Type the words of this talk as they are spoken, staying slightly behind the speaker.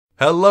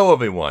Hello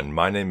everyone,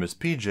 my name is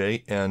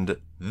PJ, and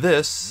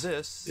this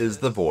is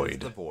The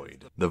Void.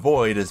 The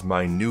Void is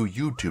my new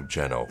YouTube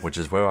channel, which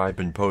is where I've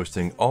been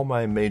posting all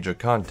my major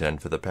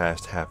content for the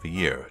past half a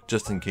year,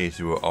 just in case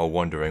you were all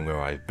wondering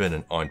where I've been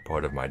and aren't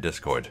part of my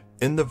Discord.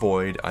 In The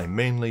Void, I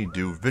mainly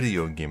do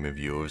video game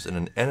reviews in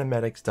an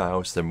animatic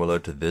style similar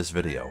to this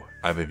video.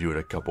 I've reviewed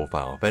a couple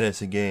Final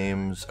Fantasy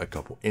games, a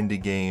couple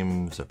indie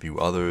games, a few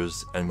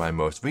others, and my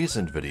most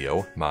recent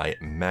video, my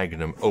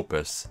magnum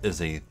opus, is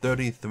a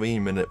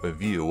 33-minute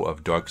review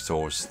of Dark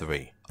Souls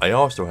 3. I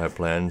also have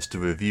plans to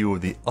review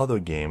the other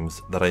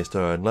games that I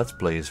started Let's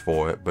Plays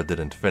for but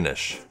didn't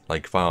finish,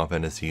 like Final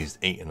Fantasies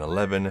 8 and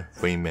 11,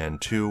 Rayman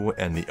 2,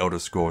 and The Elder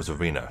Scrolls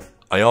Arena.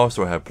 I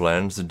also have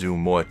plans to do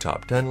more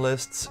top 10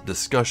 lists,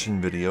 discussion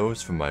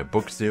videos for my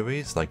book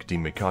series like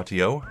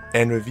Democatio,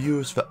 and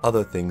reviews for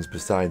other things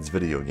besides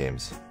video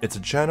games. It's a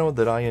channel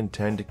that I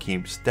intend to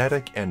keep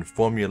static and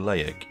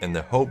formulaic in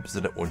the hopes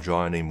that it will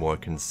draw in a more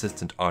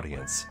consistent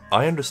audience.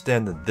 I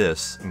understand that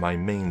this, my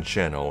main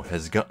channel,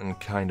 has gotten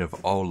kind of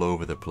all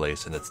over the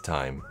place in its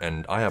time,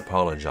 and I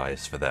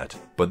apologize for that.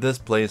 But this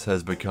place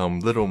has become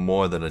little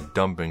more than a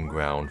dumping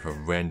ground for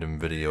random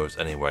videos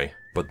anyway.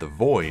 But The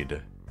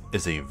Void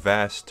is a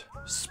vast,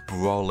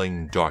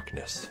 sprawling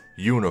darkness,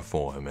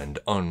 uniform and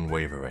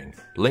unwavering.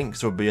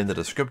 Links will be in the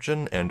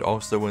description and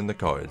also in the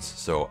cards,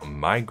 so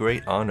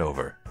migrate on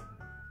over.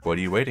 What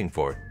are you waiting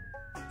for?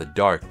 The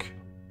dark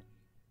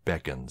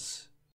beckons.